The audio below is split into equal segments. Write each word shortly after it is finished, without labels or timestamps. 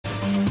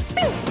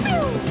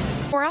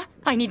Aura,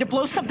 I need to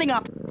blow something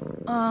up.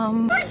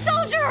 Foot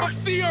soldier! I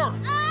see her!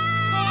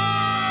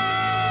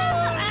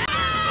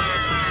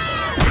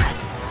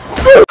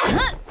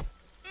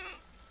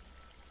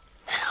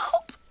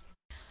 Help!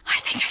 I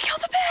think I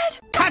killed the bed.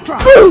 Catra!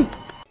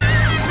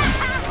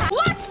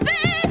 What's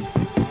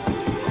this?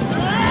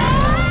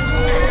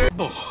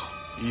 Oh,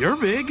 you're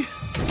big.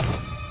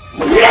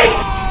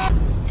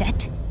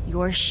 Set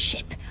your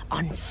ship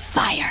on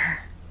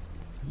fire.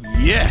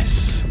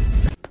 Yes!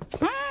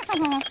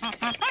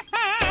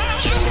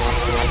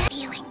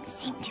 Feelings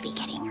seem to be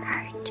getting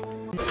hurt.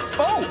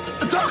 Oh,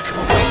 a duck!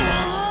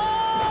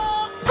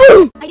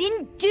 I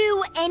didn't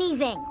do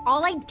anything.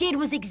 All I did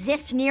was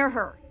exist near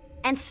her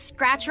and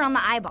scratch her on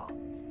the eyeball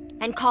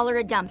and call her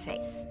a dumb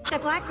face. The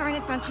Black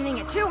Garnet functioning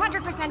at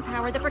 200%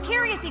 power, the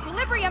precarious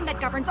equilibrium that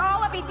governs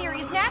all of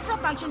Etherea's natural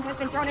functions has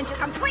been thrown into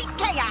complete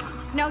chaos.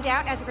 No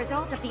doubt as a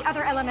result of the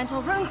other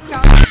elemental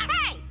runestone.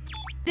 Hey!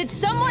 Did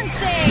someone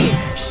say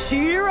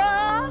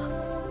Shira?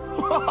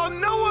 Oh,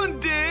 no one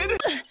did!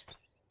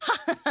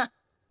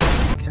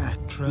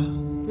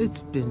 Catra,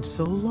 it's been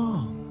so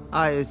long.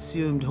 I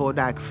assumed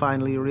Hordak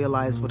finally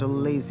realized what a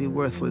lazy,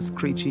 worthless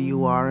creature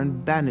you are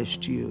and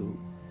banished you.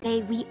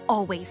 We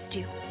always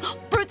do.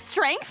 Brute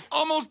strength?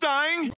 Almost dying?